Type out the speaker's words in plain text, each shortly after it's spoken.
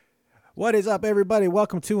What is up, everybody?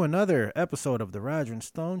 Welcome to another episode of the Roger and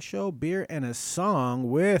Stone Show, Beer and a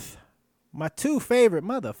Song with my two favorite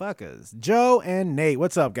motherfuckers, Joe and Nate.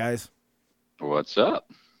 What's up, guys? What's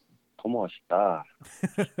up? ¿Cómo está?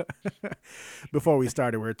 Before we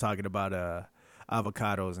started, we were talking about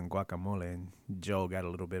avocados and guacamole, and Joe got a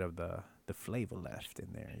little bit of the flavor left in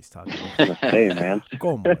there. He's talking about, Hey, man.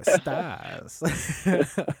 ¿Cómo estás?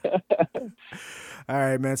 All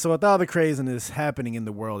right, man. So with all the craziness happening in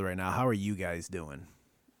the world right now, how are you guys doing?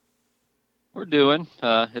 We're doing.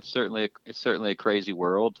 It's certainly a crazy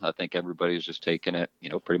world. I think everybody's just taking it,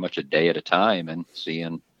 pretty much a day at a time and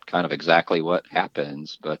seeing kind of exactly what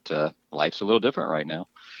happens. But life's a little different right now.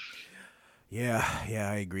 Yeah,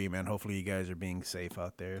 I agree, man. Hopefully you guys are being safe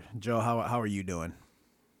out there. Joe, how are you doing?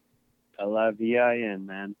 L-I-V-I-N,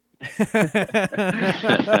 man. L-I-V-I-N.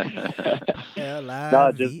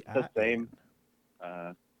 No, just the same.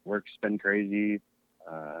 Work's been crazy.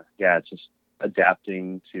 Just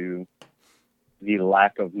adapting to the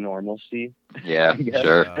lack of normalcy. Yeah, I guess.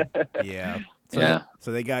 sure. Yeah. Yeah.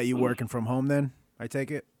 So they got you working from home then, I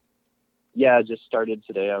take it? Yeah, I just started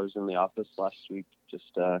today. I was in the office last week,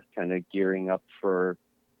 just kind of gearing up for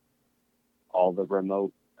all the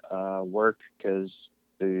remote work because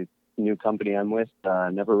the new company I'm with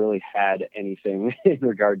never really had anything in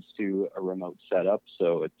regards to a remote setup.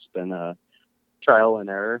 So it's been a trial and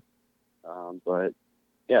error. But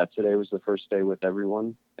yeah, today was the first day with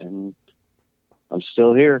everyone and I'm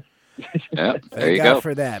still here. Yeah, there Thank you God go.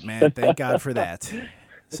 for that, man. Thank God for that.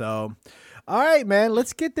 So, all right, man,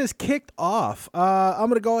 let's get this kicked off. I'm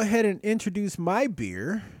going to go ahead and introduce my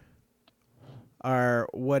beer, or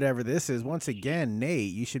whatever this is. Once again,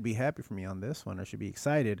 Nate, you should be happy for me on this one. I should be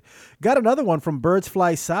excited. Got another one from Birds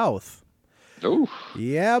Fly South. Ooh.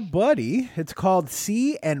 Yeah, buddy. It's called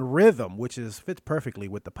Sea and Rhythm, which fits perfectly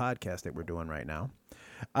with the podcast that we're doing right now.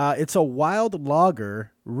 It's a wild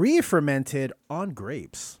lager re-fermented on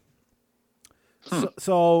grapes.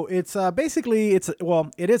 So it's basically it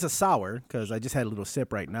is a sour because I just had a little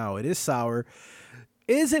sip right now. It is sour,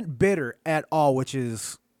 isn't bitter at all, which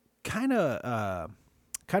is kind of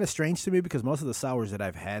strange to me because most of the sours that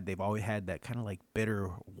I've had, they've always had that kind of like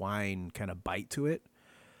bitter wine kind of bite to it.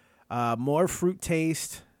 More fruit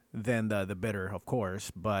taste than the bitter, of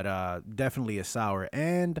course, but definitely a sour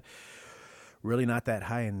and really not that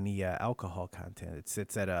high in the alcohol content. It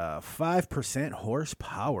sits at 5%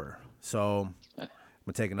 horsepower. So I'm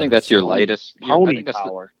gonna take I another. think that's your sip. lightest. I Pony think that's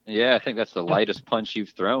power. I think that's the lightest punch you've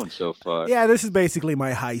thrown so far. Yeah, this is basically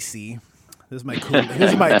my high C. This is my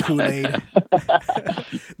This is my Kool-Aid.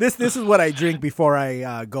 This is what I drink before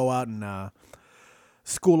I go out and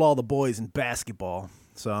school all the boys in basketball.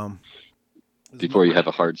 So Before you have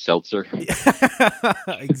a hard seltzer.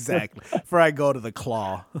 exactly. Before I go to the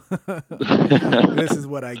claw, this is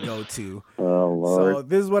what I go to. Oh, Lord. So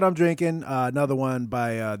this is what I'm drinking. Another one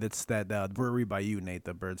by that's that brewery by you, Nate,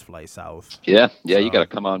 the Birds Fly South. Yeah, So- you got to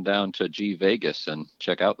come on down to G Vegas and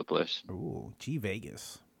check out the place. Ooh, G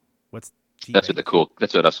Vegas. What's G That's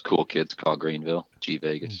Vegas? what us cool kids call Greenville. G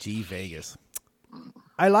Vegas. G Vegas.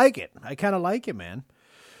 I like it. I kind of like it, man.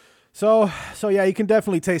 So yeah, you can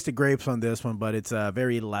definitely taste the grapes on this one, but it's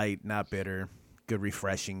very light, not bitter, good,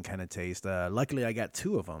 refreshing kind of taste. Luckily, I got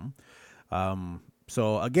two of them.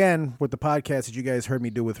 So again, with the podcast that you guys heard me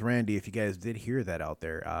do with Randy, if you guys did hear that out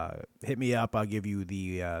there, hit me up. I'll give you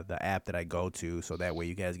the app that I go to, so that way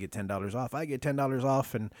you guys get $10 off. I get $10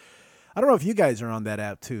 off, and I don't know if you guys are on that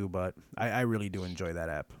app too, but I really do enjoy that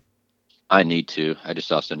app. I need to. I just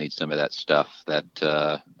also need some of that stuff. That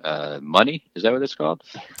money, is that what it's called?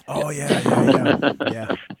 Oh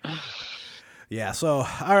yeah. Yeah. So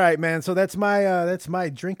all right, man. So that's my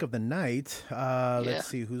drink of the night. Let's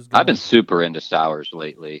see who's. I've been super into sours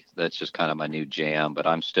lately. That's just kind of my new jam. But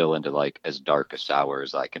I'm still into like as dark a sour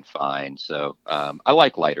as I can find. So I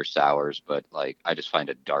like lighter sours, but like I just find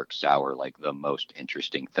a dark sour like the most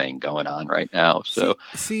interesting thing going on right now. So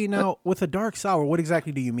see now with a dark sour, what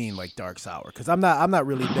exactly do you mean like dark sour? Because I'm not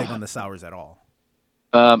really big on the sours at all.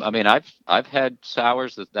 I mean, I've had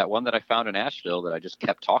sours that one that I found in Asheville that I just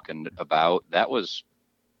kept talking about. That was,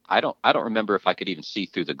 I don't remember if I could even see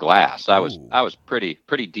through the glass. I was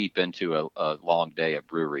pretty deep into a long day at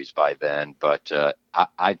breweries by then, but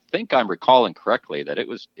I think I'm recalling correctly that it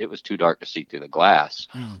was too dark to see through the glass.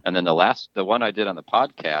 And then the one I did on the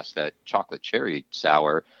podcast, that chocolate cherry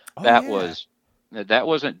sour, that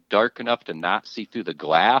wasn't dark enough to not see through the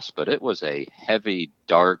glass, but it was a heavy,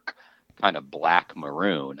 dark, kind of black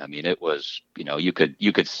maroon. I mean, it was, you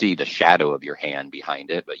could see the shadow of your hand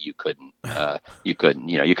behind it, but you couldn't, you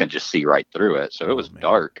can just see right through it. So it was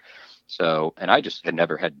dark. So, and I just had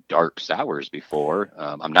never had dark sours before.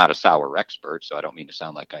 I'm not a sour expert, so I don't mean to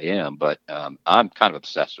sound like I am, but I'm kind of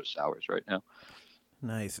obsessed with sours right now.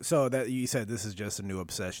 Nice. So that you said this is just a new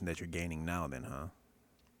obsession that you're gaining now, then, huh?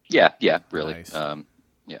 Yeah, really. Nice.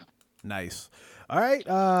 Yeah. Nice. All right.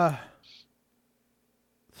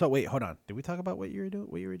 So wait, hold on. Did we talk about what you were doing?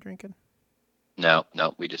 What you were drinking? No,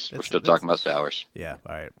 we're still talking about sours. Yeah.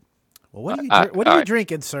 All right. Well, what are All you right.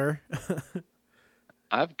 drinking, sir?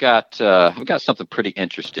 I've got something pretty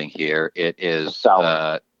interesting here. It is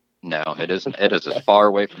Sour. No, it isn't. It is as far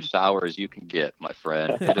away from sour as you can get, my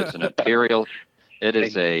friend. It is an imperial. It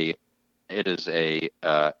is a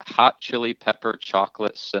hot chili pepper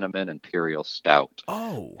chocolate cinnamon imperial stout,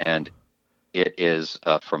 Oh. and it is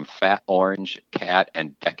from Fat Orange Cat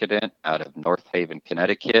and Decadent out of North Haven,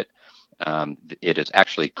 Connecticut. It is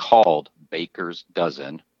actually called Baker's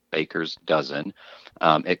Dozen. Baker's Dozen.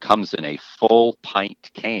 It comes in a full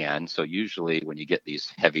pint can. So usually when you get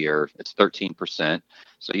these heavier, it's 13%.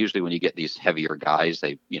 So usually when you get these heavier guys,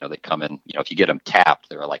 they come in, if you get them tapped,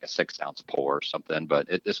 they're like a 6-ounce pour or something, but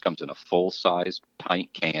this comes in a full size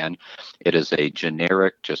pint can. It is a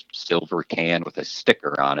generic, just silver can with a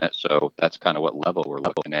sticker on it. So that's kind of what level we're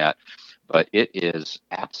looking at. But it is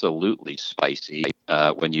absolutely spicy.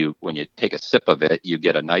 When you take a sip of it, you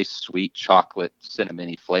get a nice sweet chocolate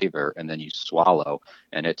cinnamony flavor, and then you swallow,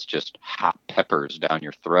 and it's just hot peppers down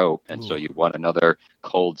your throat. And so you want another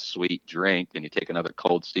cold sweet drink, and you take another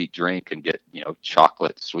cold sweet drink and get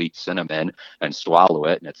chocolate sweet cinnamon and swallow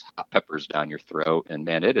it, and it's hot peppers down your throat. And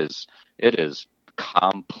man, it is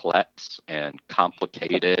complex and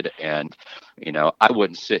complicated, and I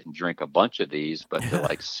wouldn't sit and drink a bunch of these, but to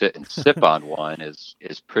like sit and sip on one is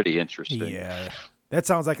pretty interesting. Yeah, that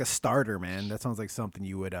sounds like a starter, man. That sounds like something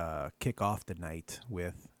you would kick off the night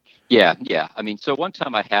with. Yeah. I mean, so one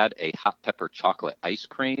time I had a hot pepper chocolate ice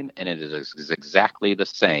cream, and it is exactly the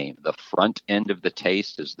same. The front end of the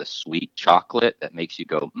taste is the sweet chocolate that makes you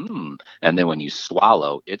go, and then when you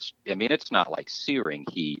swallow, it's not like searing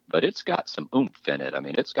heat, but it's got some oomph in it. I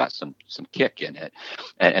mean, it's got some kick in it.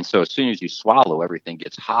 And so as soon as you swallow, everything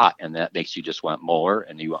gets hot, and that makes you just want more,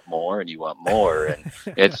 and you want more, and you want more. And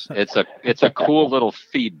it's a cool little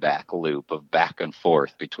feedback loop of back and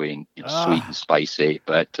forth between sweet and spicy.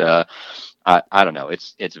 But I don't know.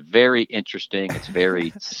 It's very interesting. It's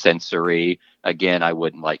very sensory. Again, I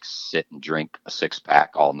wouldn't like sit and drink a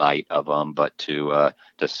 6-pack all night of them, but to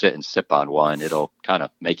sit and sip on one, it'll kind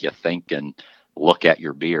of make you think and look at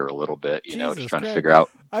your beer a little bit. Jesus just trying Christ.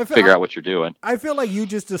 to figure out what you're doing. I feel like you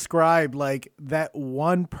just described like that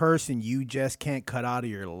one person you just can't cut out of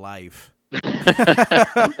your life.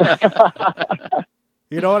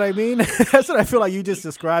 You know what I mean? That's what I feel like you just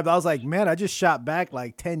described. I was like, man, I just shot back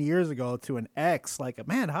like 10 years ago to an ex. Like,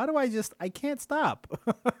 man, how do I can't stop.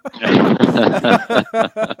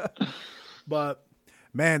 But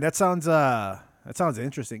man, that sounds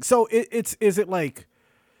interesting. So is it like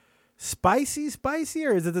spicy,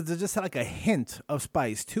 or is it just like a hint of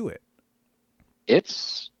spice to it?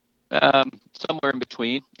 It's somewhere in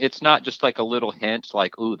between. It's not just like a little hint,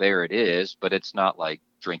 like, ooh, there it is, but it's not like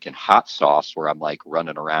drinking hot sauce where I'm like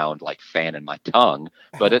running around like fanning my tongue,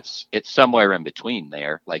 but it's somewhere in between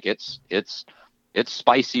there. Like it's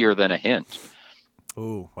spicier than a hint.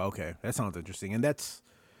 Ooh, okay, that sounds interesting. And that's,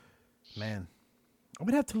 man, I'm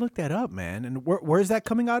gonna have to look that up, man. And where's that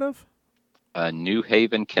coming out of? New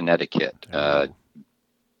Haven, Connecticut.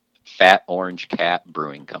 Fat Orange Cat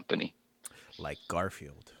Brewing Company. Like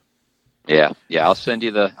Garfield. Yeah. I'll send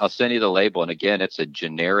you the label, and again, it's a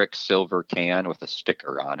generic silver can with a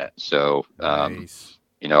sticker on it. So, nice.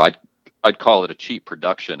 I'd call it a cheap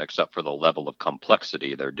production, except for the level of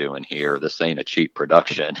complexity they're doing here. This ain't a cheap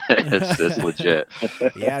production. It's legit.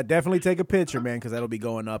 Yeah, definitely take a picture, man, because that'll be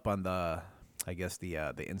going up on the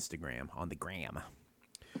Instagram, on the gram.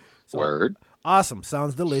 So, word. Awesome.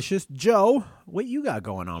 Sounds delicious. Joe, what you got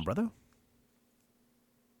going on, brother?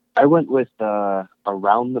 I went with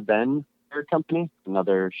Around the Bend Beer Company,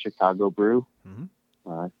 another Chicago brew.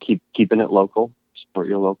 Mm-hmm. Keeping it local. Support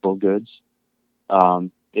your local goods.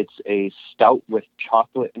 It's a stout with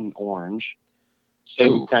chocolate and orange.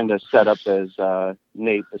 Same kind of setup as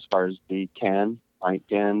Nate as far as the pint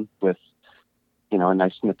can with, a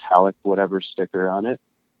nice metallic whatever sticker on it.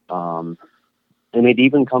 And it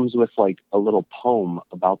even comes with like a little poem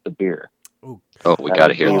about the beer. Ooh. Oh, we got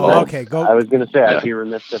to hear that. Okay, go. I was going to say, I'd be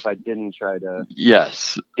remiss if I didn't try to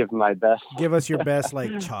give my best. Give us your best,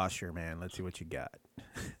 like, Chaucer, man. Let's see what you got.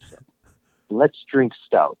 Let's drink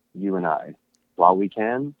stout, you and I. While we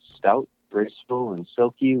can, stout, graceful and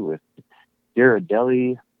silky with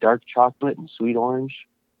Ghirardelli, dark chocolate and sweet orange.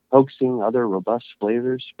 coaxing other robust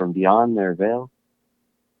flavors from beyond their veil.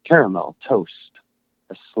 Caramel toast,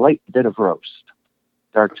 a slight bit of roast.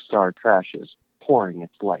 Dark Star crashes, pouring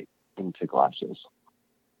its light into glasses.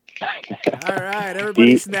 All right,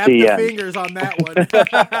 everybody snap the fingers on that one.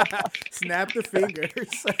 Snap the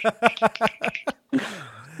fingers.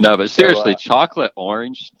 No, but seriously, chocolate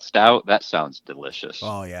orange stout, that sounds delicious.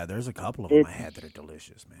 Oh, yeah, there's a couple of them I had that are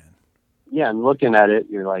delicious, man. Yeah, and looking at it,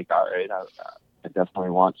 you're like, all right, I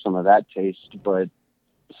definitely want some of that taste. But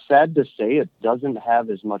sad to say, it doesn't have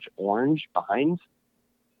as much orange behind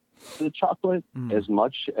the chocolate as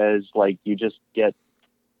much as, like, you just get,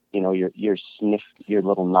 you know, your sniff, your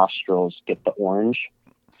little nostrils get the orange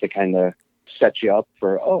to kind of set you up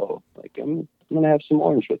for, oh, like, I'm going to have some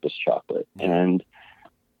orange with this chocolate. And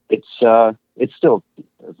it's still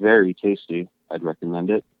very tasty. I'd recommend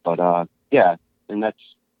it. But, yeah, and that's,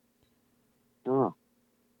 I don't know.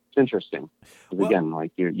 It's interesting. Because again,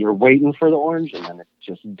 like you're waiting for the orange and then it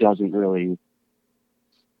just doesn't really.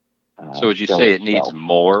 So would you say it needs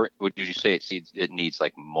more? Would you say it needs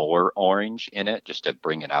like more orange in it just to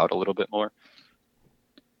bring it out a little bit more?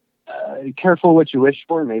 Careful what you wish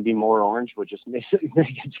for. Maybe more orange would just make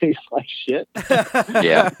it taste like shit.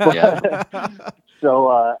 Yeah.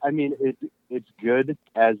 So I mean, it's good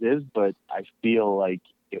as is, but I feel like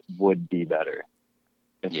it would be better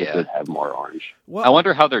if it did have more orange. Well, I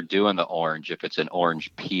wonder how they're doing the orange, if it's an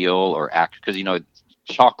orange peel or because, you know,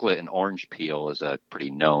 chocolate and orange peel is a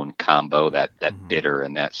pretty known combo, that bitter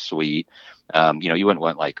and that sweet. You know, you wouldn't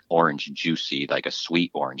want like orange juicy, like a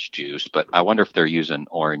sweet orange juice, but I wonder if they're using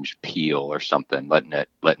orange peel or something, letting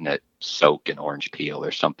it soak in orange peel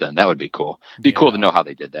or something. That would be cool. It'd be cool to know how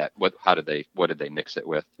they did that. What did they mix it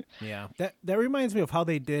with? Yeah. That reminds me of how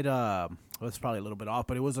they did, well, it's probably a little bit off,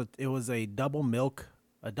 but it was a double milk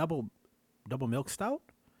stout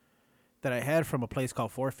that I had from a place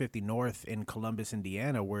called 450 North in Columbus,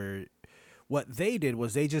 Indiana, where what they did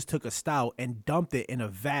was they just took a stout and dumped it in a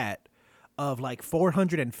vat of like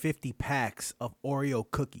 450 packs of Oreo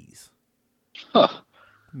cookies. Huh.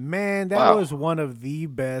 Man, that was one of the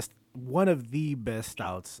best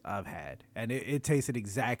stouts I've had. And it tasted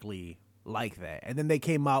exactly like that. And then they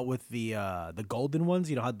came out with the golden ones.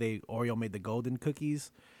 You know how Oreo made the golden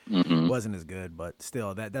cookies? Mm-hmm. Wasn't as good, but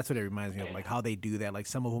still, that's what it reminds me of, like how they do that. Like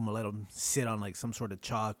some of them will let them sit on like some sort of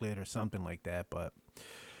chocolate or something like that. But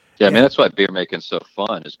yeah, I mean, that's why beer making's so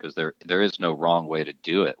fun, is because there is no wrong way to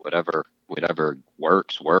do it. Whatever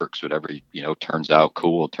works. Whatever, you know, turns out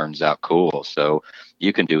cool. So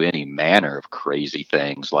you can do any manner of crazy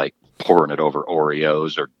things, like pouring it over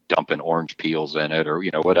Oreos or dumping orange peels in it, or, you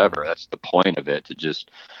know, whatever. That's the point of it, to just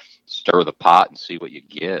stir the pot and see what you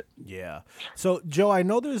get. Yeah. So Joe, I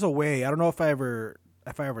know there's a way. I don't know if I ever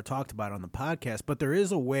talked about it on the podcast, but there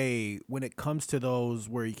is a way when it comes to those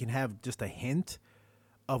where you can have just a hint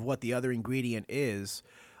of what the other ingredient is.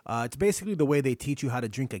 It's basically the way they teach you how to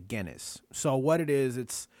drink a Guinness. So what it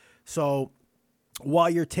is, so while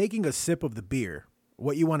you're taking a sip of the beer,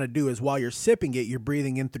 what you want to do is while you're sipping it, you're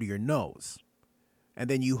breathing in through your nose, and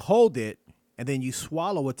then you hold it, and then you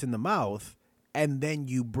swallow what's in the mouth, and then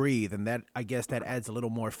you breathe, and that, I guess, that adds a little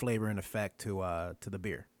more flavor and effect to the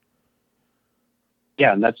beer.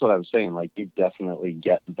 Yeah, and that's what I was saying. Like, you definitely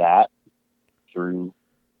get that through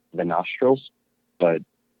the nostrils, but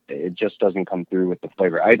it just doesn't come through with the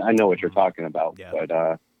flavor. I know what you're talking about,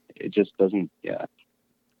 but it just doesn't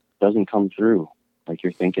come through like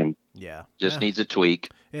you're thinking. Yeah, just needs a tweak.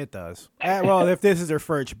 It does. Well, if this is their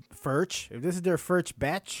first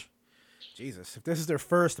batch. Jesus, if this is their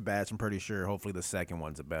first batch, I'm pretty sure hopefully the second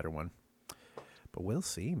one's a better one. But we'll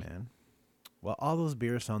see, man. Well, all those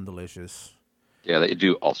beers sound delicious. Yeah, they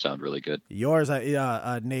do all sound really good. Yours,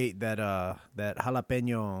 Nate, that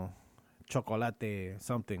jalapeno chocolate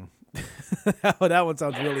something. That one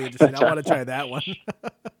sounds really interesting. I want to try that one.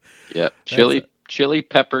 Yeah, chili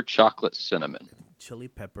pepper chocolate cinnamon. Chili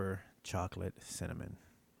pepper chocolate cinnamon.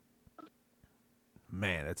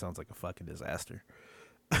 Man, that sounds like a fucking disaster.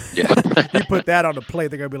 Yeah. You put that on the plate,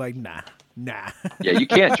 they're gonna be like, nah. Yeah, you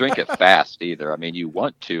can't drink it fast either. I mean, you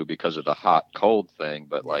want to because of the hot cold thing,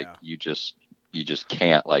 but like you just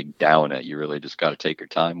can't like down it. You really just got to take your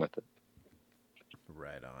time with it.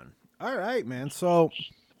 Right on. All right, man. So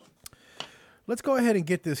let's go ahead and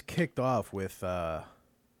get this kicked off with the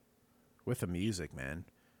music, man.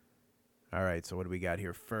 All right. So what do we got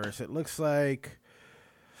here first? It looks like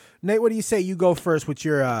Nate. What do you say? You go first with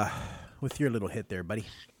your little hit there, buddy.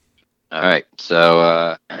 All right.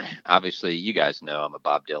 So obviously, you guys know I'm a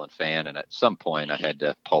Bob Dylan fan, and at some point I had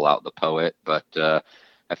to pull out the Poet, but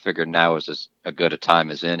I figured now is as good a time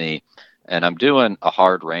as any. and I'm doing A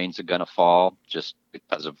Hard Rain's Gonna Fall just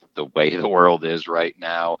because of the way the world is right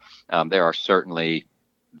now. There are certainly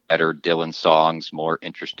better Dylan songs, more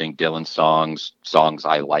interesting Dylan songs, songs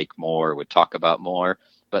I like more, would talk about more.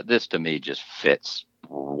 But this to me just fits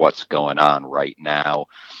what's going on right now.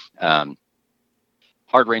 Um,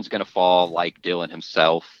 Hard Rain's Gonna Fall, like Dylan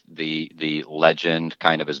himself, the legend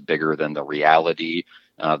kind of is bigger than the reality.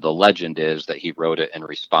 The legend is that he wrote it in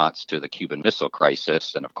response to the Cuban Missile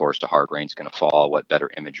Crisis, and of course, the Hard Rain's Gonna Fall. What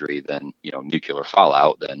better imagery than nuclear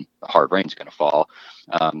fallout than Hard Rain's Gonna Fall?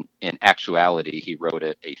 In actuality, he wrote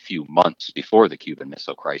it a few months before the Cuban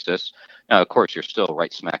Missile Crisis. Now, of course, you're still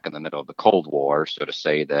right smack in the middle of the Cold War, so to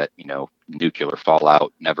say that nuclear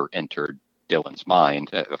fallout never entered Dylan's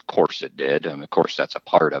mind. Of course it did. And of course that's a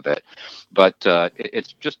part of it. But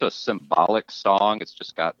it's just a symbolic song. It's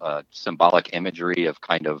just got a symbolic imagery of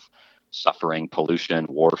kind of suffering, pollution,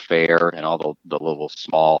 warfare, and all the little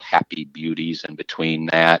small happy beauties in between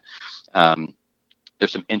that.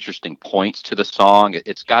 There's some interesting points to the song.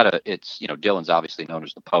 It's Dylan's obviously known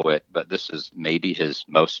as the poet, but this is maybe his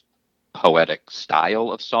most poetic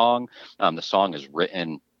style of song. The song is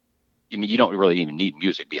written, you don't really even need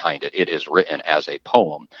music behind it. It is written as a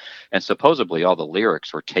poem. And supposedly all the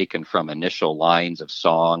lyrics were taken from initial lines of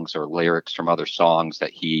songs or lyrics from other songs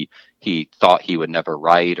that he thought he would never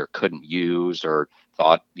write or couldn't use, or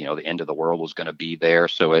thought, the end of the world was going to be there.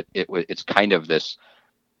 So it's kind of this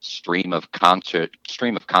stream of conscious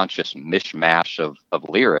mishmash of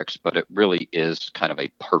lyrics, but it really is kind of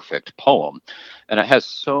a perfect poem. And it has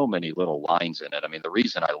so many little lines in it. I mean, the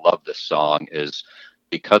reason I love this song is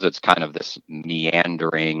because it's kind of this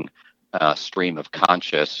meandering stream of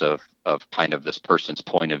conscious of kind of this person's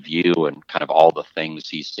point of view and kind of all the things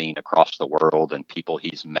he's seen across the world and people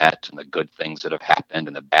he's met and the good things that have happened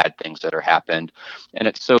and the bad things that are happened. And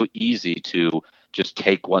it's so easy to just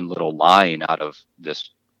take one little line out of this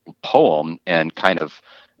poem and kind of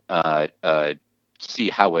see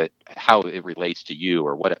how it relates to you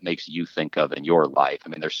or what it makes you think of in your life. I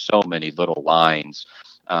mean, there's so many little lines.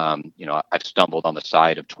 I've stumbled on the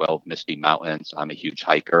side of 12 misty mountains. I'm a huge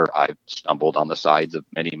hiker. I've stumbled on the sides of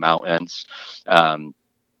many mountains. I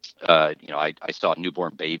saw a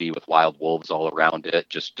newborn baby with wild wolves all around it,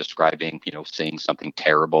 just describing, seeing something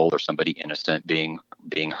terrible or somebody innocent being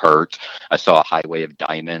hurt. I saw a highway of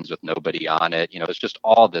diamonds with nobody on it. It's just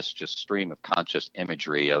all this just stream of conscious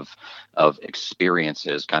imagery of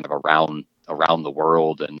experiences kind of around the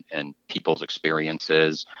world and people's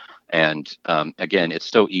experiences. And again, it's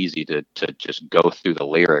so easy to just go through the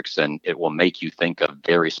lyrics and it will make you think of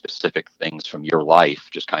very specific things from your life,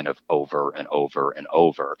 just kind of over and over and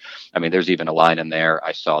over. I mean, there's even a line in there,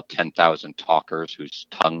 I saw 10,000 talkers whose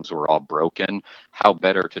tongues were all broken. How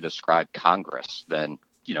better to describe Congress than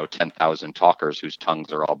 10,000 talkers whose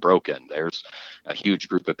tongues are all broken? There's a huge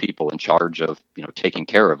group of people in charge of, taking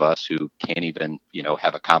care of us who can't even,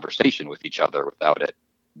 have a conversation with each other without it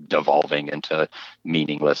devolving into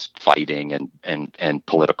meaningless fighting and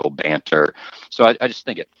political banter. So I just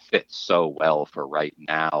think it fits so well for right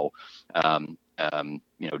now.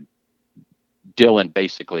 Dylan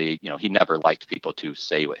basically, he never liked people to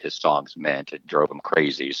say what his songs meant. It drove him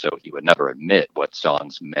crazy. So he would never admit what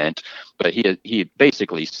songs meant. But he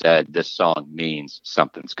basically said this song means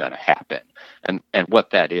something's going to happen. And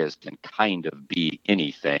what that is can kind of be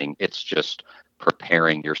anything. It's just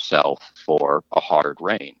preparing yourself for a hard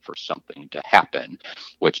rain, for something to happen,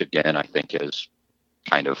 which again, I think is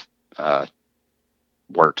kind of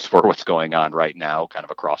works for what's going on right now, kind of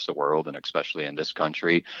across the world and especially in this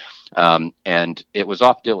country. And it was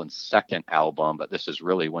off Dylan's second album, but this is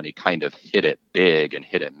really when he kind of hit it big and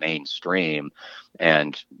hit it mainstream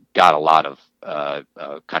and got a lot of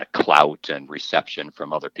kind of clout and reception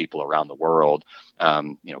from other people around the world.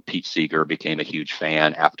 Pete Seeger became a huge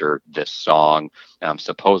fan after this song.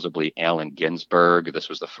 Supposedly Allen Ginsberg, this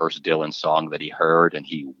was the first Dylan song that he heard and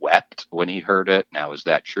he wept when he heard it. Now, is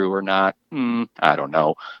that true or not? I don't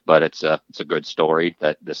know, but it's a good story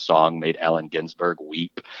that this song made Allen Ginsberg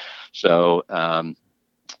weep. So,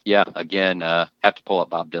 again, have to pull up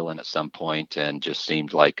Bob Dylan at some point, and just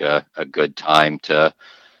seemed like a good time to,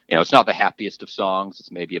 it's not the happiest of songs.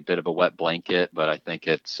 It's maybe a bit of a wet blanket, but I think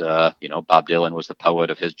it's, Bob Dylan was the poet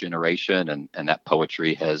of his generation, and that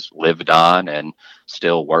poetry has lived on and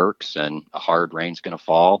still works. And A Hard Rain's Gonna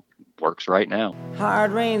Fall works right now.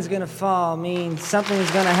 Hard rain's gonna fall means something's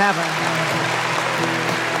gonna happen.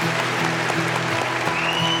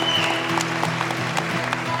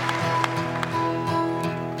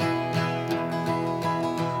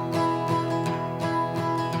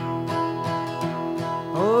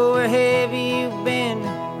 Oh, where have you been,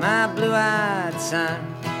 my blue-eyed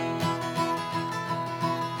son?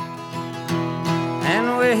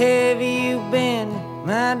 where have you been,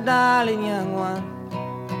 my darling young one?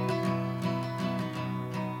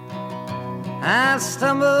 I've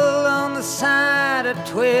stumbled on the side of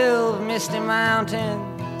 12 misty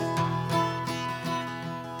mountains.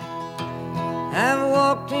 I've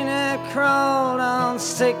walked and I crawled on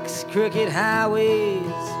 6 crooked highways.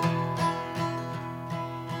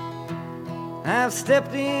 I've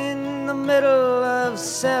stepped in the middle of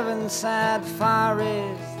 7 sad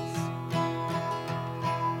forests.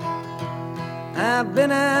 I've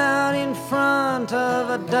been out in front of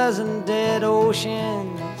a dozen dead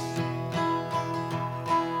oceans.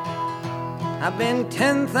 I've been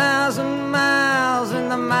 10,000 miles in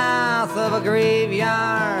the mouth of a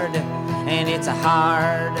graveyard. And it's a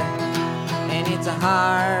hard, and it's a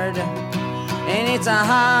hard, and it's a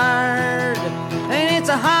hard, and it's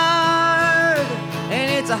a hard, and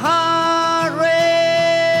it's a hard rains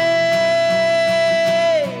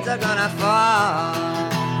are gonna fall.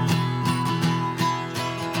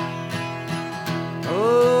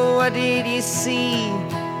 Oh, what did you see,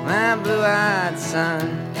 my blue-eyed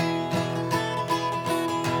son?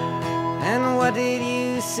 And what did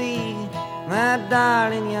you see, my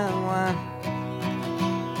darling young one?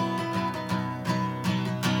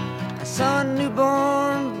 I saw a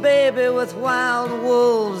newborn baby with wild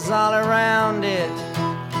wolves all around it.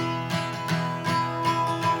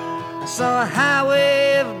 I saw a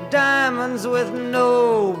highway of diamonds with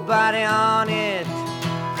nobody on it.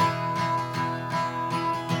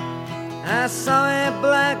 I saw a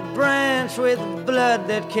black branch with blood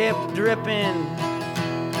that kept dripping.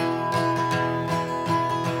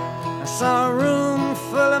 I saw a room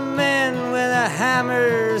full of men with their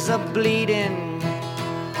hammers a-bleeding.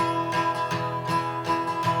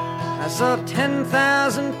 I saw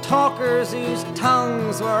 10,000 talkers whose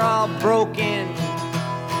tongues were all broken.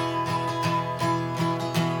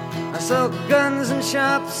 I saw guns and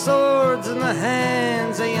sharp swords in the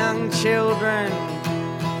hands of young children.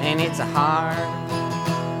 And it's a hard,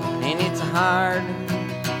 and it's a hard,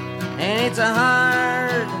 and it's a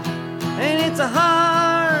hard, and it's a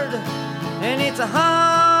hard, and it's a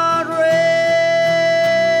hard rains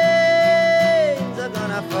are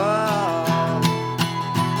gonna fall.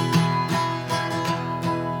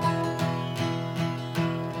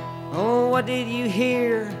 Oh, what did you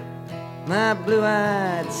hear, my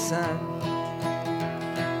blue-eyed son?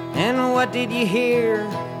 And what did you hear,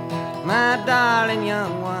 my darling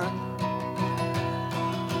young one?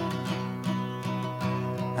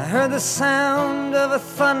 I heard the sound of a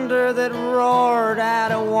thunder that roared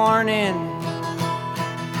out a warning.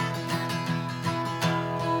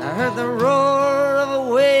 I heard the roar of a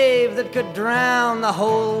wave that could drown the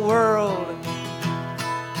whole world.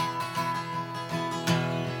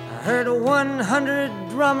 I heard 100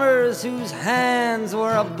 drummers whose hands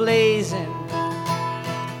were a-blazing.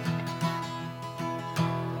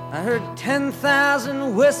 I heard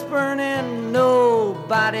 10,000 whispering and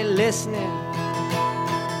nobody listening.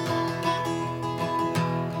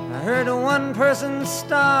 I heard one person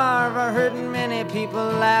starve, I heard many people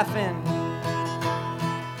laughing.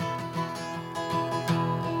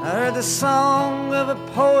 I heard the song of a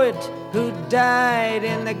poet who died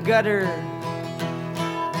in the gutter.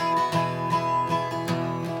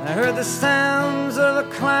 I heard the sounds of a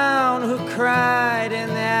clown who cried in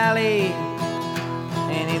the alley.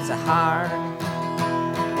 And it's a hard,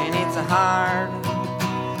 and it's a hard,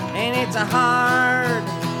 and it's a hard,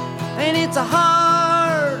 and it's a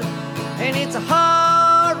hard, and it's a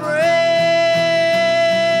hard rains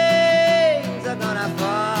are gonna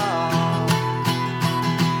fall.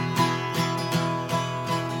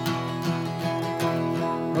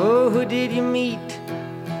 Oh, who did you meet,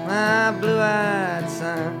 my blue-eyed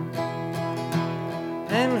son?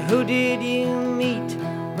 And who did you meet,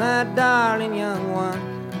 my darling young one?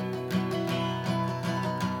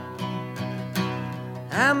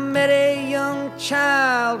 I met a young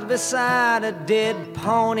child beside a dead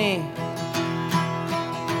pony.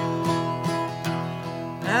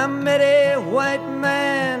 I met a white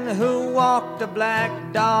man who walked a black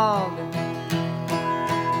dog.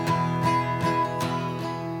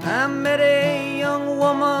 I met a young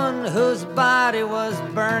woman whose body was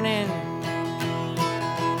burning.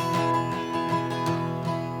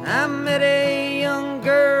 I met a young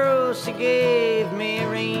girl, she gave me a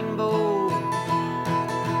rainbow.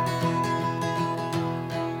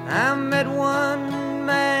 I met one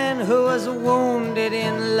man who was wounded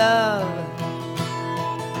in love.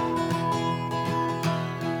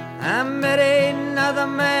 I met another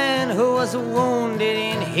man who was wounded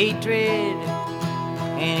in hatred.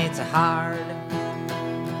 And it's a hard,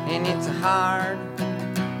 and it's a hard,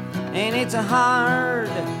 and it's a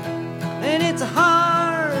hard, and it's a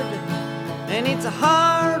hard, and it's a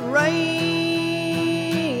hard rains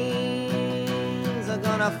are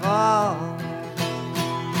gonna fall.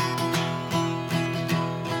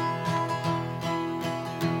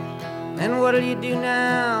 And what'll you do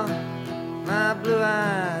now, my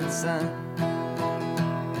blue-eyed son?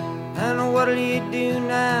 And what'll you do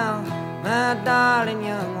now, my darling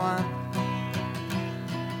young one?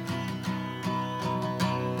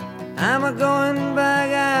 I'm a-going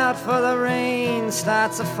back out for the rain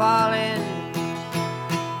starts a-falling.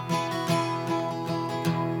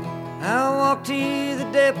 I'll walk to the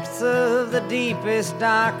depths of the deepest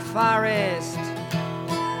dark forest,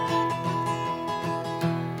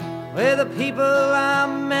 where the people are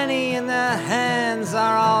many and their hands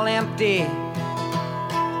are all empty,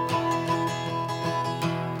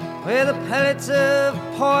 where the pellets of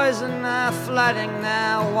poison are flooding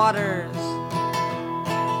their waters,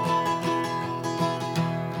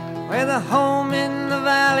 where the home in the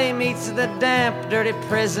valley meets the damp, dirty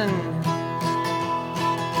prison,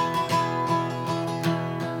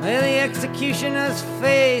 where the executioner's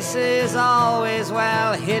face is always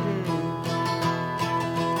well hidden,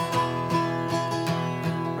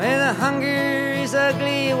 where the hunger is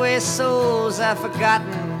ugly, where souls are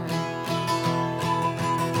forgotten,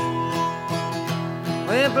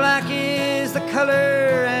 where black is the color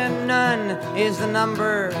and none is the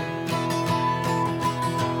number.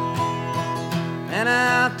 And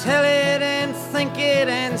I'll tell it and think it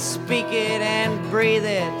and speak it and breathe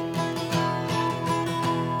it,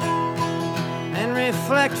 and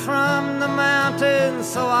reflect from the mountains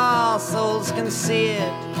so all souls can see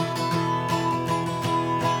it.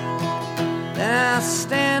 Then I'll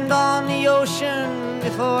stand on the ocean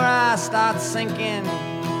before I start sinking,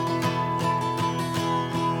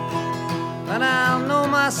 but I'll know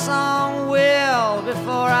my song well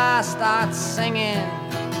before I start singing.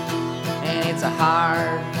 And it's a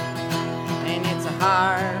hard, and it's a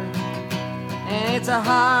hard, and it's a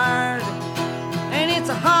hard, and it's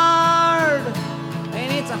a hard,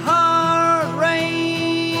 and it's a hard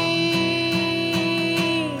rains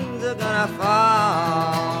are gonna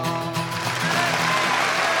fall.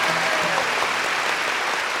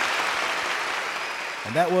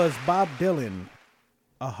 And that was Bob Dylan.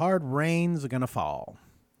 A hard rain's gonna fall.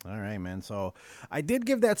 All right, man. So I did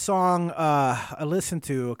give that song a listen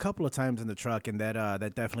to a couple of times in the truck, and that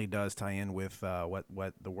definitely does tie in with what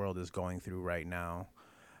the world is going through right now.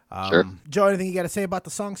 Sure. Joe, anything you got to say about the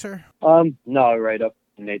song, sir? No, right up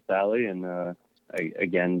Nate's alley, and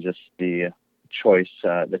again, just the choice,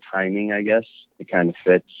 the timing, I guess, it kind of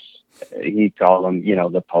fits. He called him,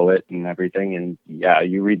 the poet and everything, and yeah,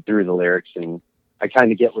 you read through the lyrics, and I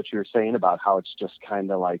kind of get what you were saying about how it's just kind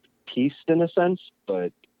of like pieced in a sense,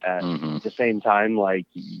 but at the same time, like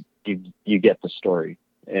you get the story,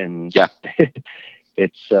 and yeah,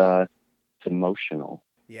 it's emotional.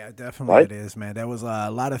 Yeah, definitely It is, man. There was a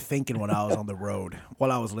lot of thinking when I was on the road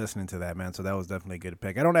while I was listening to that, man. So that was definitely a good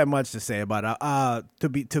pick. I don't have much to say about it.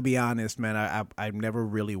 To be honest, man, I never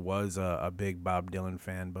really was a big Bob Dylan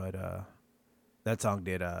fan, but that song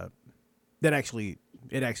did actually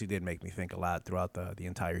did make me think a lot throughout the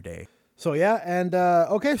entire day. So yeah, and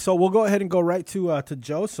okay, so we'll go ahead and go right to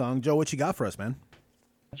Joe's song. Joe, what you got for us, man?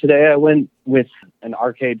 Today I went with an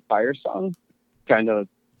Arcade Fire song, kind of.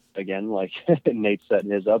 Again, like Nate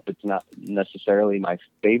setting his up, it's not necessarily my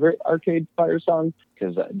favorite Arcade Fire song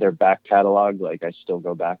because their back catalog, like I still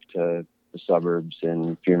go back to The Suburbs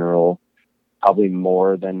and Funeral probably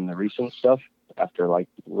more than the recent stuff. After like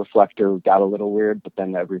Reflector got a little weird, but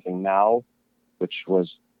then Everything Now, which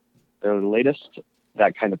was their latest,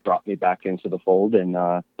 that kind of brought me back into the fold. And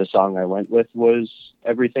the song I went with was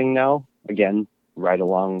Everything Now. Again, right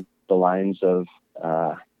along the lines of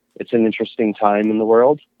it's an interesting time in the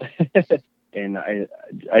world. And I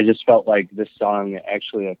just felt like this song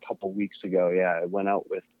actually a couple weeks ago. Yeah, I went out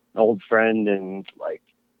with an old friend and like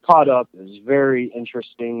caught up. It was very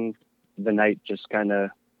interesting. The night just kind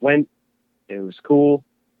of went. It was cool.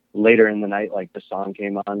 Later in the night, like the song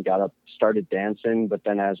came on, got up, started dancing. But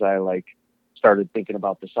then as I like started thinking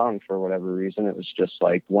about the song for whatever reason, it was just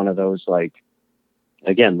like one of those, like,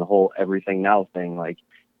 again, the whole Everything Now thing. Like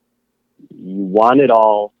you want it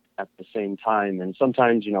all at the same time. And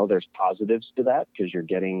sometimes, there's positives to that because you're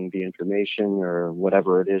getting the information or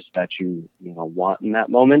whatever it is that you want in that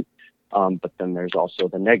moment. But then there's also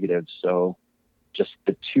the negatives. So just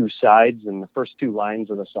the two sides and the first two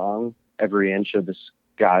lines of the song, every inch of the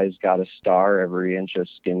sky's got a star, every inch of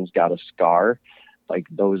skin's got a scar. Like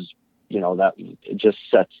those, that it just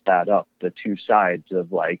sets that up. The two sides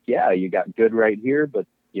of like, yeah, you got good right here, but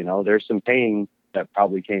there's some pain that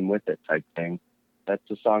probably came with it type thing. That's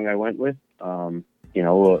the song I went with.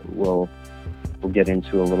 We'll we'll get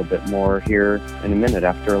into a little bit more here in a minute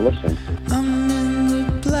after a listen. I'm in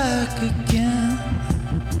the black again.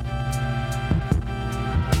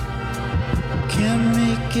 Can't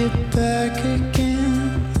make it back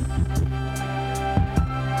again.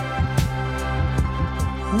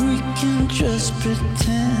 We can just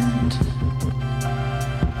pretend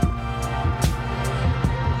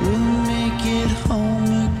we'll make it home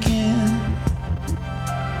again.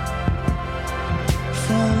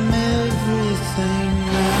 From everything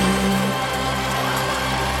now.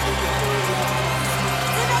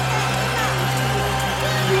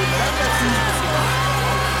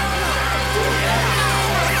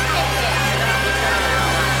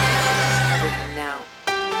 Now.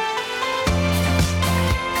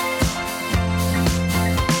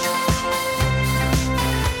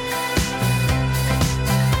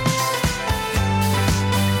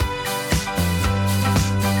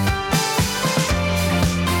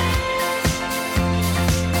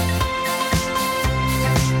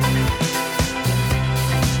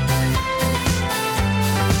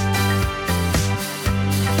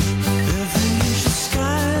 Every inch of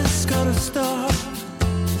sky's got a star.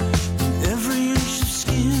 Every inch of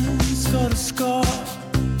skin's got a scar.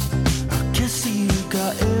 I guess you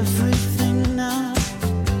got everything now.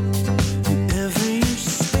 And every inch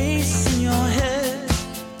of space in your head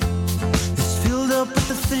is filled up with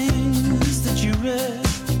the things that you read.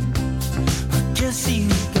 I guess you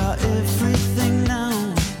got everything now.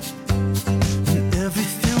 And every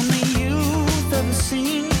film that you've ever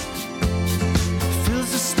seen fills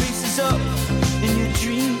the spaces up in your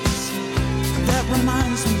dreams. That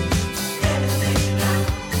reminds me.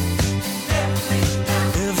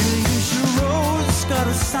 Every usual road's got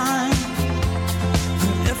a sign,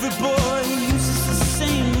 and every boy uses the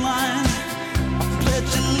same line. I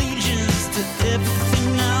pledge allegiance to everything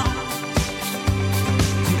now.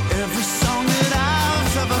 And every song that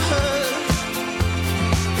I've ever heard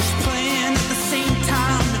is playing at the same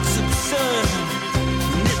time. It's absurd,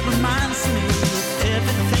 and it reminds me of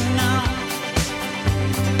everything now.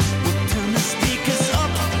 We'll turn the speakers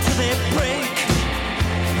up till they break.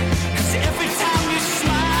 'Cause every time you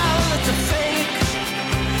smile, it's a fake.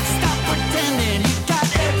 Stop pretending you got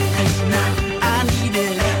everything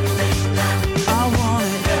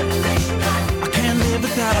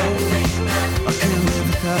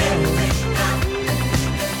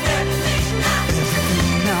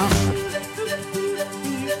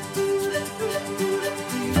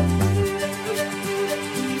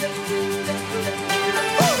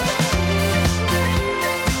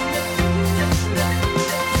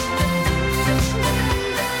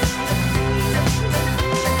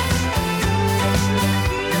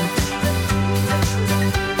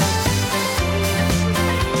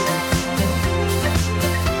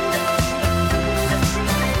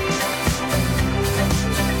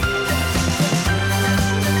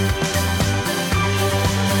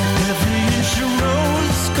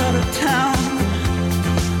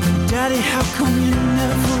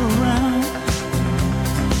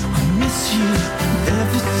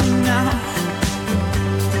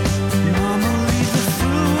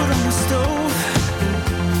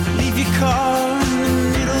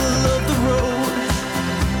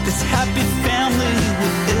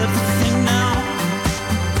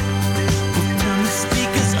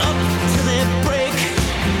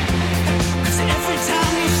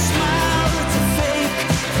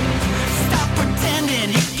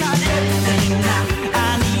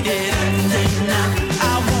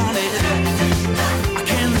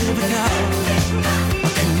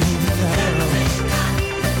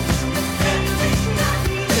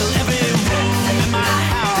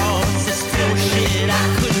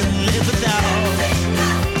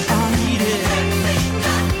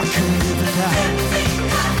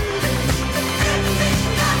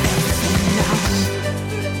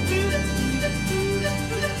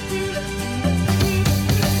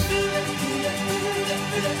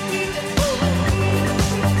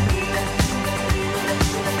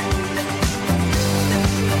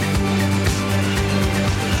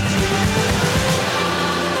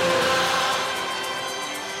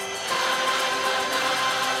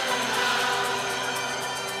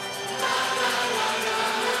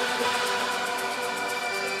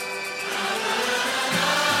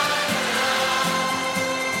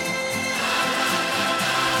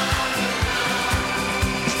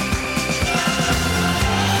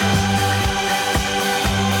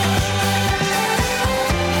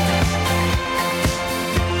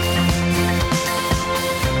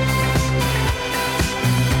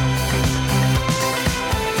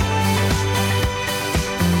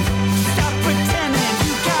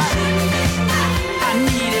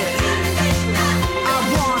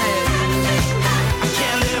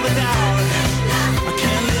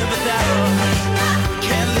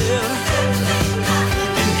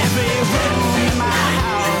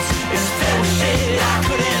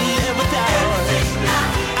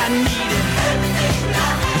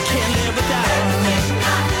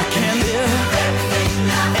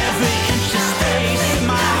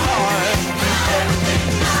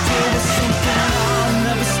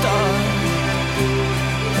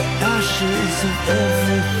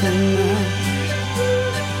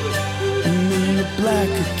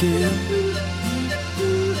back again.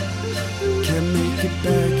 Can't make it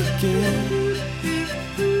back again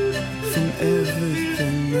from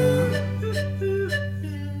everything now.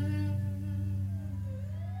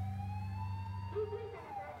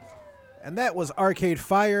 And that was Arcade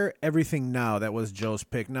Fire, Everything Now. That was Joe's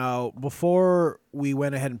pick. Now, before we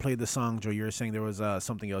went ahead and played the song, Joe, you were saying there was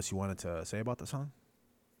something else you wanted to say about the song?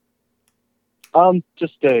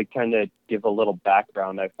 Just to kind of give a little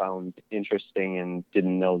background I found interesting and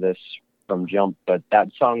didn't know this from jump, but that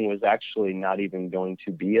song was actually not even going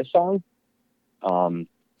to be a song.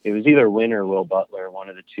 It was either Win or Will Butler. One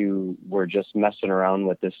of the two were just messing around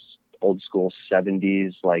with this old school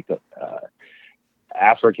 70s, like,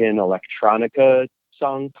 African electronica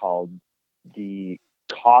song called the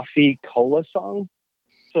Coffee Cola Song.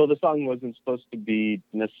 So the song wasn't supposed to be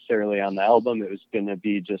necessarily on the album. It was going to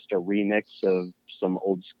be just a remix of some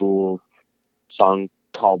old school song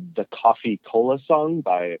called the Coffee Cola Song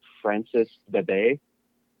by Francis Bebe.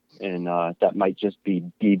 And that might just be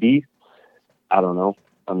BB. I don't know.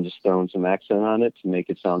 I'm just throwing some accent on it to make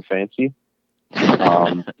it sound fancy.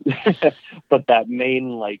 But that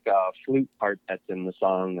main like flute part that's in the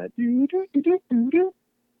song, that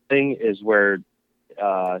thing, is where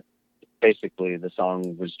basically the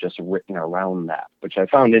song was just written around that, which I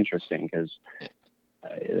found interesting because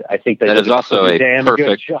I think that is also a damn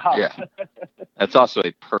perfect good job. Yeah, that's also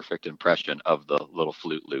a perfect impression of the little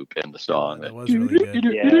flute loop in the song. That was really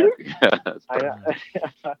good. Yeah. That's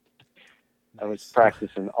I was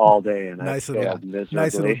practicing all day and Nice I little- failed miserably.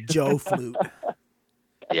 Nice little Joe flute.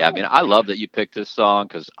 Yeah, I mean, I love that you picked this song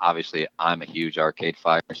because obviously I'm a huge Arcade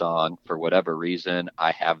Fire song. For whatever reason,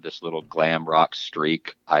 I have this little glam rock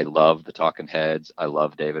streak. I love the Talking Heads. I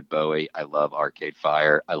love David Bowie. I love Arcade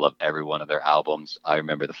Fire. I love every one of their albums. I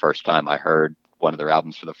remember the first time I heard one of their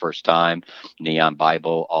albums for the first time, Neon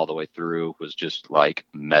Bible, all the way through, was just like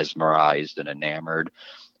mesmerized and enamored.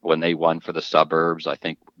 When they won for the Suburbs, I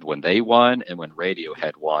think when they won and when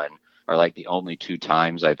Radiohead won are like the only two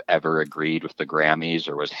times I've ever agreed with the Grammys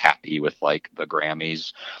or was happy with like the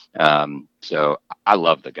Grammys. So I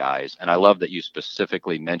love the guys, and I love that you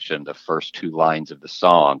specifically mentioned the first two lines of the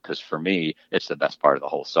song, because for me, it's the best part of the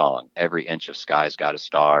whole song. Every inch of sky's got a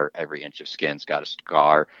star, every inch of skin's got a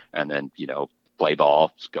scar, and then, you know, play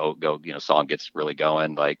ball, go, you know, song gets really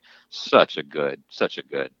going. Like such a good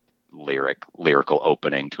lyrical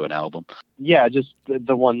opening to an album. Yeah, just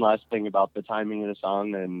the one last thing about the timing of the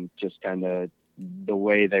song and just kind of the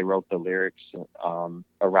way they wrote the lyrics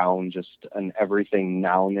around just an everything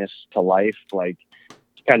nowness to life. Like,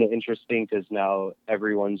 it's kind of interesting because now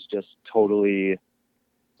everyone's just totally,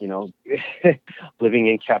 you know, living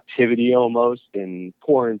in captivity almost, in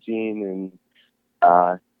quarantine,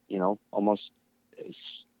 and you know, almost,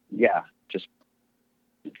 just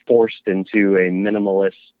forced into a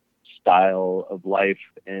minimalist style of life.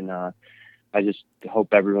 And I just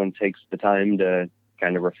hope everyone takes the time to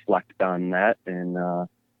kind of reflect on that and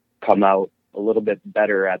come out a little bit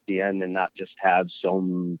better at the end, and not just have so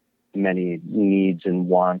many needs and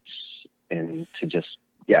wants, and to just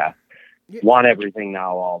want everything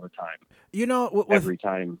now all the time. You know, every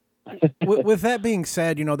time. with that being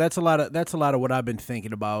said, you know, that's a lot of what I've been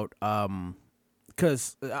thinking about.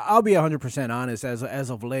 Because I'll be 100% honest, as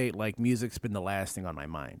of late, like, music's been the last thing on my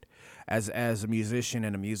mind. As a musician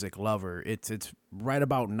and a music lover, it's right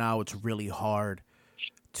about now, it's really hard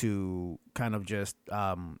to kind of just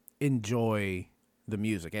enjoy the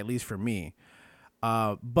music, at least for me.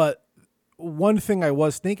 But one thing I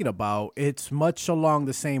was thinking about, it's much along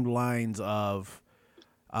the same lines of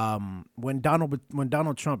when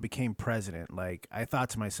Donald Trump became president. Like, I thought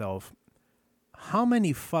to myself, how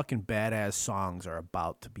many fucking badass songs are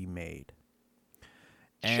about to be made?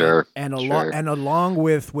 And along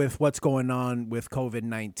with what's going on with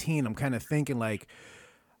COVID-19, I'm kind of thinking, like,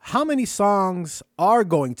 how many songs are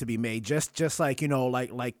going to be made? Just like, you know,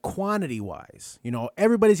 like quantity wise, you know,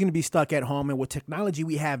 everybody's going to be stuck at home. And with technology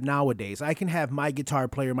we have nowadays, I can have my guitar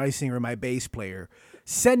player, my singer, my bass player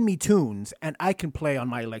send me tunes, and I can play on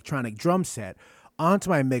my electronic drum set onto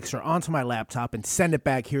my mixer, onto my laptop, and send it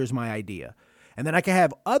back. Here's my idea. And then I can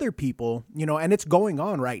have other people, you know, and it's going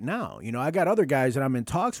on right now. You know, I got other guys that I'm in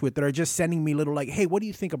talks with that are just sending me little, like, hey, what do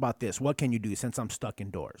you think about this? What can you do since I'm stuck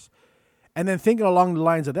indoors? And then thinking along the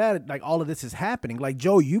lines of that, like, all of this is happening. Like,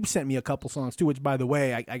 Joe, you've sent me a couple songs too, which, by the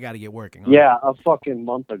way, I got to get working on. Yeah, a fucking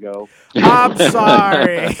month ago. I'm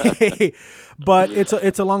sorry. But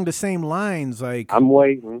it's along the same lines. Like, I'm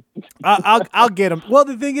waiting. I'll get them. Well,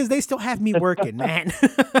 the thing is, they still have me working, man.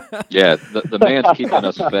 Yeah, the man's keeping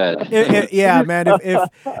us fed. Yeah, man.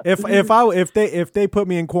 If they put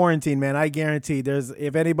me in quarantine, man, I guarantee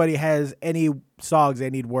if anybody has any songs they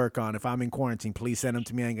need work on, if I'm in quarantine, please send them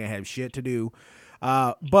to me. I ain't gonna have shit to do.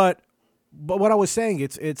 But what I was saying,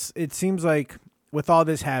 it seems like with all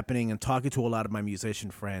this happening and talking to a lot of my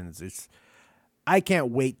musician friends, I can't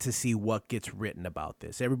wait to see what gets written about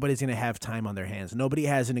this. Everybody's going to have time on their hands. Nobody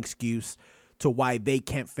has an excuse to why they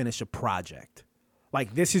can't finish a project.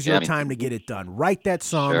 Like, this is your time to get it done. Write that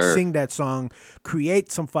song, sing that song, create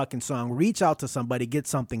some fucking song, reach out to somebody, get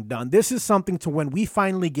something done. This is something to when we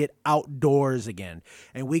finally get outdoors again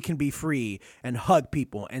and we can be free and hug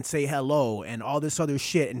people and say hello and all this other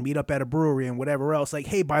shit and meet up at a brewery and whatever else. Like,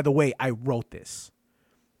 hey, by the way, I wrote this.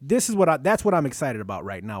 That's what I'm excited about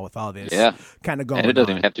right now with all this kind of going on. And it doesn't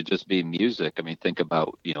even have to just be music. I mean, think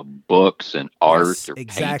about, books and art or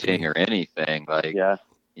painting or anything. Like,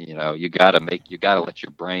 you gotta let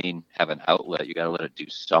your brain have an outlet. You gotta let it do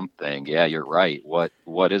something. Yeah, you're right. What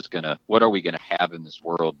are we gonna have in this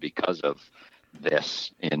world because of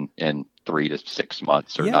this in 3 to 6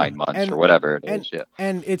 months or 9 months or whatever it is. Yeah.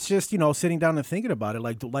 And it's just, sitting down and thinking about it,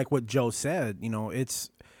 like what Joe said,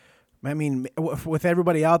 with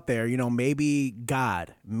everybody out there, maybe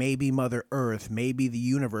God, maybe Mother Earth, maybe the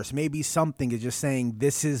universe, maybe something is just saying,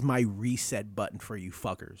 this is my reset button for you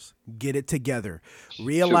fuckers. Get it together.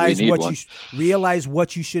 Realize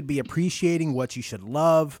what you should be appreciating, what you should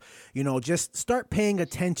love. Just start paying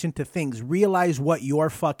attention to things. Realize what you're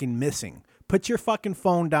fucking missing. Put your fucking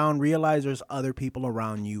phone down. Realize there's other people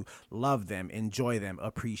around you. Love them, enjoy them,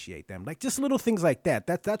 appreciate them. Like, just little things like that.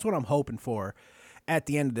 That's what I'm hoping for at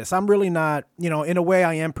the end of this. I'm really not, in a way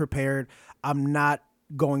I am prepared. I'm not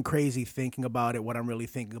going crazy thinking about it. What I'm really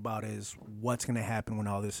thinking about is what's going to happen when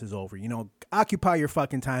all this is over. Occupy your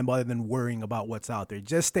fucking time other than worrying about what's out there.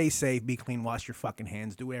 Just stay safe, be clean, wash your fucking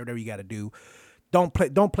hands, do whatever you got to do. Don't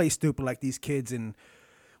play stupid like these kids and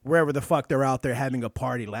wherever the fuck they're out there having a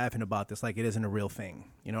party laughing about this like it isn't a real thing.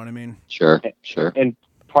 You know what I mean? Sure. And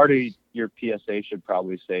part of your PSA should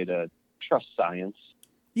probably say to trust science.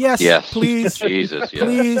 Yes, please. Jesus, yes.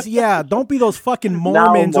 Please, yeah. Don't be those fucking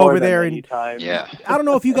Mormons over there. I don't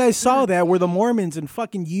know if you guys saw that, where the Mormons in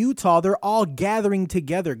fucking Utah, they're all gathering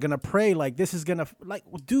together, gonna pray like this is gonna, like,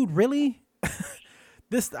 dude, really?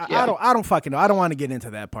 I don't fucking know. I don't want to get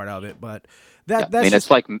into that part of it, but that's it's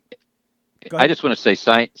like, I just want to say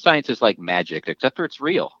science is like magic, except for it's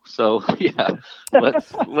real. So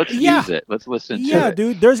let's use it. Let's listen to it. Yeah,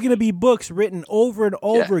 dude, there's going to be books written over and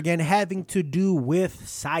over again having to do with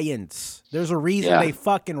science. There's a reason they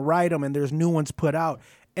fucking write them, and there's new ones put out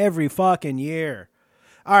every fucking year.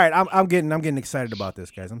 All right, I'm getting excited about this,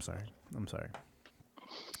 guys. I'm sorry.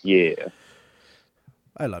 Yeah.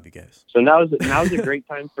 I love you guys. So now's a great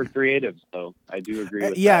time for creatives, though. I do agree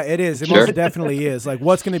with that. Yeah, it is. It most definitely is. Like,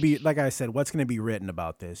 what's going to be, like I said, what's going to be written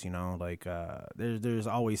about this, Like, there's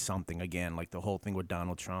always something, again, like the whole thing with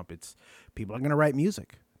Donald Trump. It's people are going to write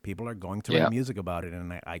music. People are going to write music about it,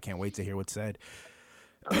 and I can't wait to hear what's said.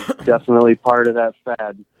 Definitely part of that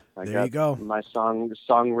fad. There you go. My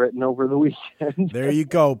song written over the weekend. There you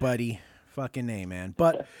go, buddy. Fucking A, man.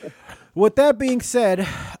 But with that being said,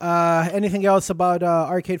 anything else about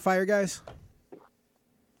Arcade Fire, guys?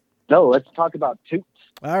 No, let's talk about Toots.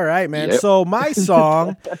 All right, man. Yep. So my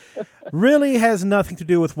song really has nothing to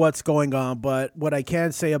do with what's going on, but what I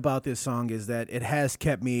can say about this song is that it has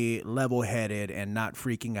kept me level-headed and not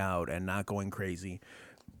freaking out and not going crazy.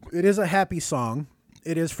 It is a happy song.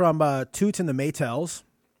 It is from Toots and the Maytals.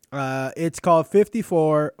 It's called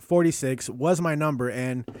 5446, Was My Number,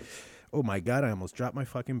 and oh my God, I almost dropped my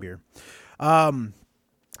fucking beer. And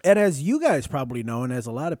as you guys probably know, and as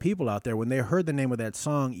a lot of people out there, when they heard the name of that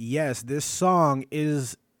song, yes, this song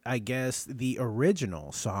is, I guess, the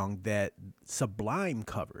original song that Sublime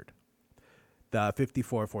covered. The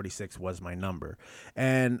 5446 Was My Number.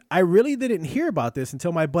 And I really didn't hear about this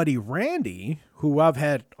until my buddy Randy, who I've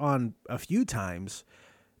had on a few times.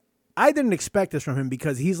 I didn't expect this from him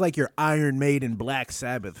because he's like your Iron Maiden, Black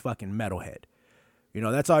Sabbath fucking metalhead.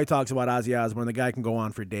 That's all he talks about, Ozzy Osbourne. The guy can go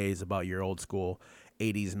on for days about your old school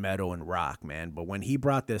 80s metal and rock, man. But when he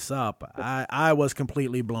brought this up, I was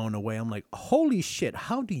completely blown away. I'm like, holy shit,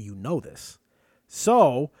 how do you know this?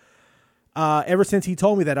 So, ever since he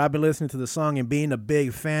told me that, I've been listening to the song and being a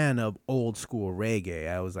big fan of old school reggae.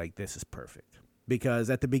 I was like, this is perfect. Because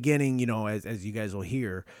at the beginning, as you guys will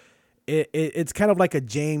hear, it's kind of like a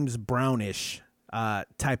James Brownish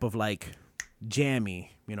type of like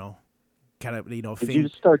jammy, kind of, Did you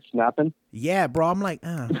just start snapping? Yeah, bro. I'm like,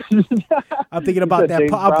 I'm thinking about said that.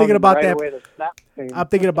 James I'm Brown thinking and about right that. away the snap came. I'm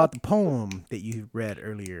thinking about the poem that you read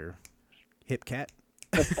earlier, Hip Cat.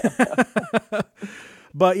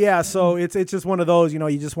 But yeah, so it's just one of those,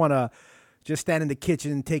 you just want to just stand in the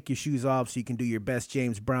kitchen and take your shoes off so you can do your best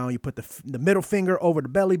James Brown. You put the middle finger over the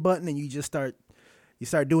belly button and you start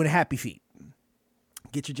doing happy feet.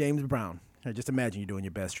 Get your James Brown. Just imagine you're doing your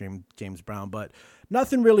best James Brown. But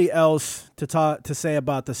nothing really else to say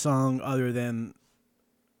about the song other than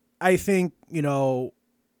I think,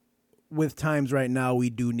 with times right now, we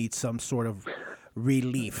do need some sort of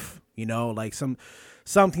relief, like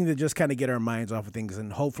something to just kind of get our minds off of things.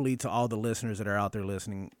 And hopefully to all the listeners that are out there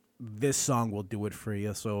listening, this song will do it for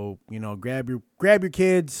you. So, grab your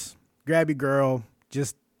kids, grab your girl,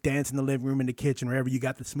 just dance in the living room, in the kitchen, wherever you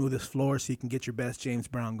got the smoothest floor so you can get your best James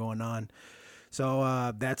Brown going on. So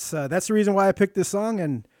that's the reason why I picked this song,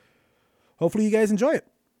 and hopefully you guys enjoy it.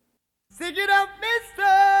 Sing it up,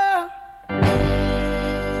 mister.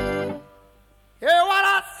 Hear what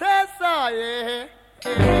I say, sir, yeah.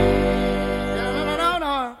 Yeah,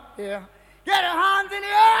 no, yeah. Get your hands in the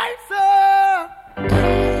air, sir.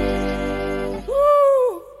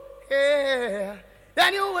 Woo, yeah.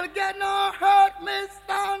 Then you will get no hurt, mister.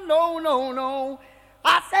 No.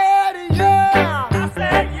 I said yeah.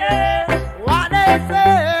 What they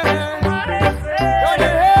say. Don't you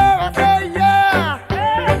hear? I say yeah.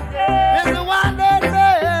 Listen what they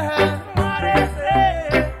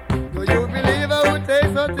say. Do you believe I would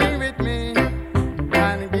take something with me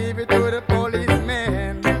and give it to the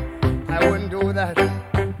policeman? I wouldn't do that.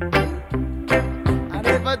 And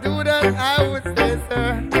if I do that, I would say,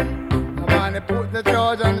 sir, I want to put the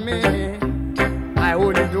charge on me. I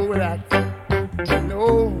wouldn't do that.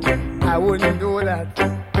 No, I wouldn't do that.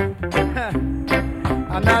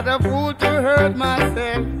 I'm not a fool to hurt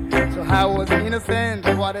myself, so I was innocent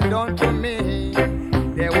of what they done to me.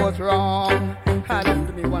 They was wrong. Listen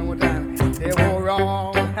to me one more time. They were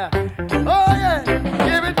wrong. Oh yeah,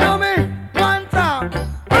 give it to me 1 time.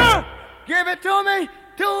 Give it to me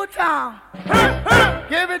 2 times.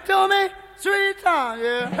 Give it to me 3 times.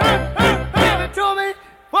 Yeah. Give it to me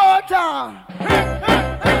 4 times.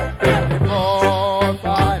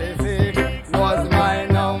 446 was my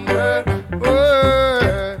number.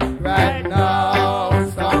 Right now,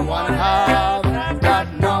 someone has that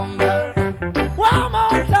number. One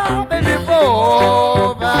more time, baby.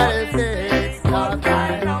 456 was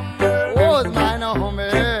my number.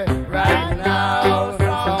 Right now,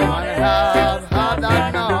 someone has that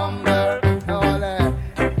number.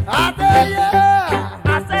 I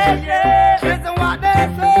say yeah. Listen what they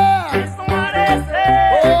say.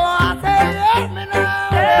 Oh, I say yes, me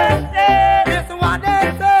now. Listen what they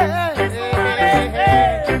say.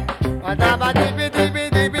 Whatever dibby dibby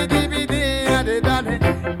dibby dibby dee da da da da da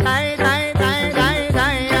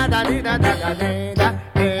da da da da da da.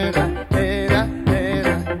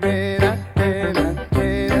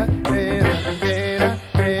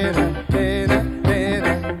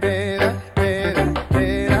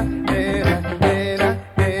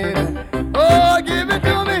 Oh, give it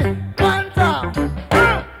to me 1 time.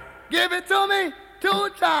 Give it to me 2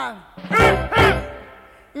 times.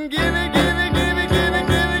 Give it.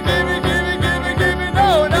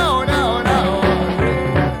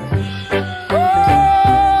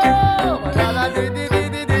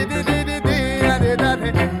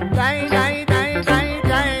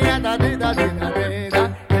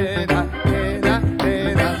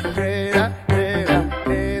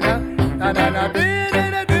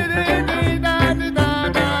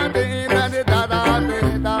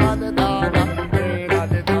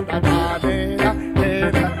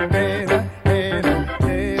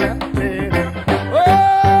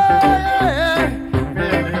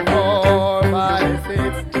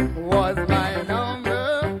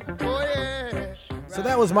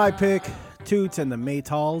 Was my pick. Toots and the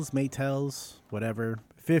Maytals, whatever.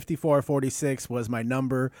 5446 was my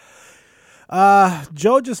number.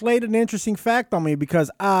 Joe just laid an interesting fact on me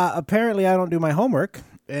because apparently I don't do my homework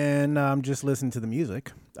and I'm just listening to the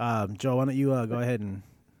music. Joe, why don't you go ahead and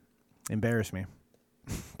embarrass me,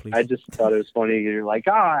 please? I just thought it was funny. You're like,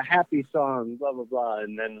 happy song, blah, blah, blah.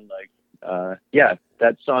 And then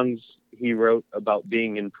that song's he wrote about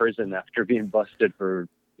being in prison after being busted for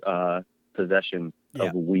possession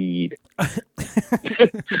of weed.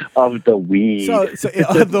 Of the weed. So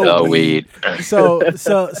the weed. So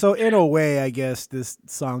in a way, I guess this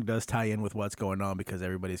song does tie in with what's going on because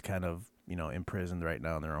everybody's kind of, imprisoned right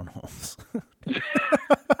now in their own homes.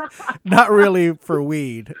 Not really for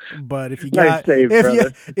weed, but if you got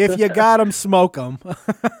if you got them, smoke them.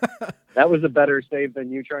 That was a better save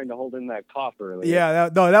than you trying to hold in that cough earlier. Yeah,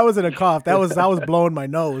 that wasn't a cough. I was blowing my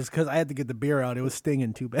nose because I had to get the beer out. It was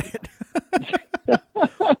stinging too bad.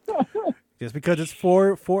 Just because it's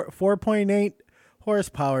 4.8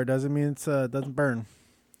 horsepower doesn't mean it's doesn't burn.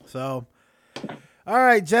 So, all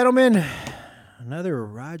right, gentlemen, another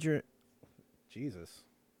Roger. Jesus,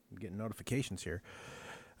 I'm getting notifications here.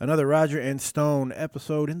 Another Roger and Stone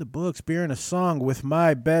episode in the books. Beer and a song with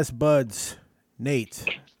my best buds, Nate,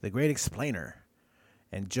 the great explainer,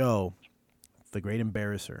 and Joe, the great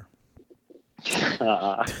embarrasser.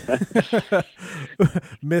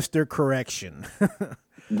 Mr. Correction.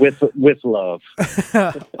 with love.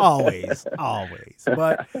 always.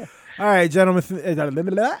 But all right, gentlemen.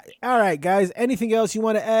 All right, guys. Anything else you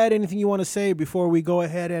want to add? Anything you want to say before we go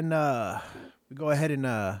ahead and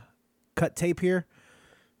cut tape here?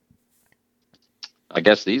 I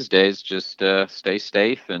guess these days, just stay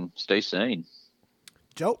safe and stay sane.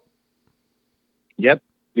 Joe? Yep.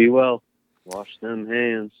 Be well. Wash them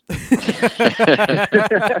hands. In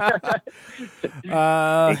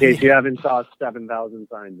case you haven't saw 7,000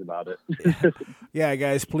 signs about it. Yeah,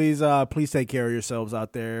 guys, please take care of yourselves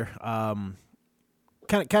out there.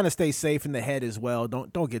 Kind of stay safe in the head as well.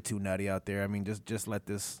 Don't get too nutty out there. I mean, just let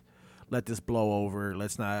this blow over.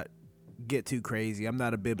 Let's not get too crazy. I'm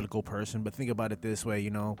not a biblical person, but think about it this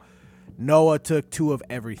way, Noah took 2 of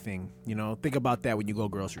everything, think about that when you go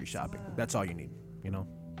grocery shopping. That's all you need,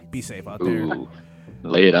 be safe out there. Ooh,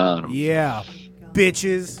 lay it on 'em. Yeah,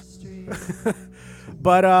 bitches.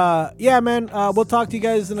 But yeah, man, we'll talk to you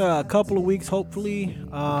guys in a couple of weeks, hopefully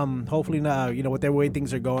not, with the way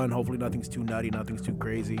things are going, hopefully nothing's too nutty, nothing's too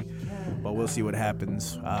crazy, but we'll see what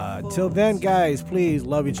happens. Till then, guys, please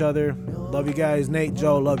love each other. Love you guys. Nate,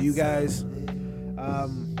 Joe, love you guys.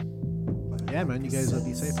 Yeah, man, you guys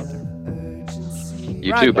be safe out there.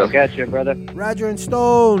 You too, bro. Catch you, brother. Roger and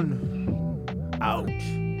Stone. Ouch.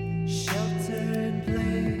 Shelter and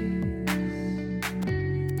play.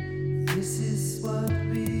 This is what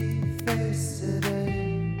we face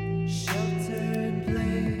today. Shelter and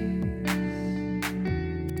play.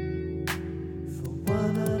 For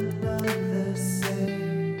one another's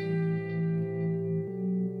sake.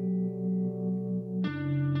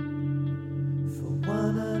 For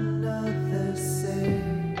one another's sake.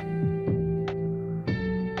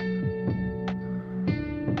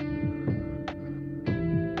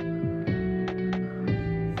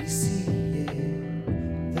 We see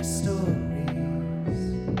the stories,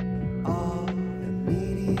 all the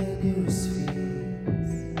media news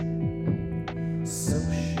feeds,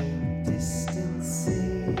 social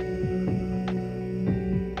distancing.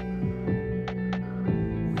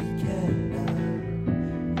 We cannot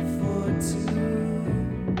afford to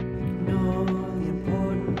ignore the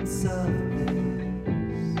importance of this.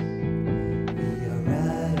 We are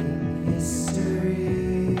writing history.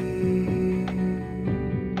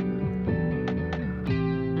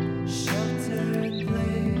 Shelter and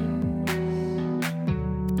play.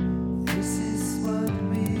 This is what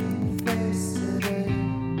we face today.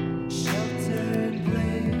 Shelter and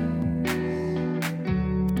play.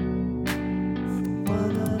 For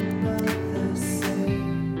one another's sake.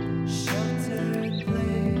 Shelter and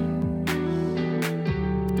play.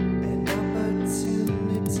 An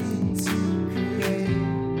opportunity to create.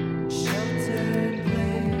 Shelter and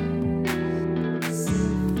play.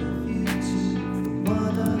 Safe refuge for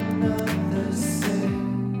one another's sake.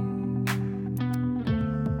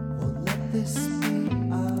 Won't let this be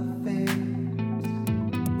our fate.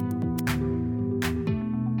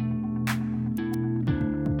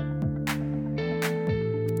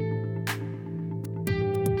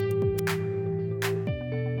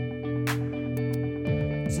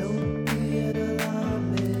 Don't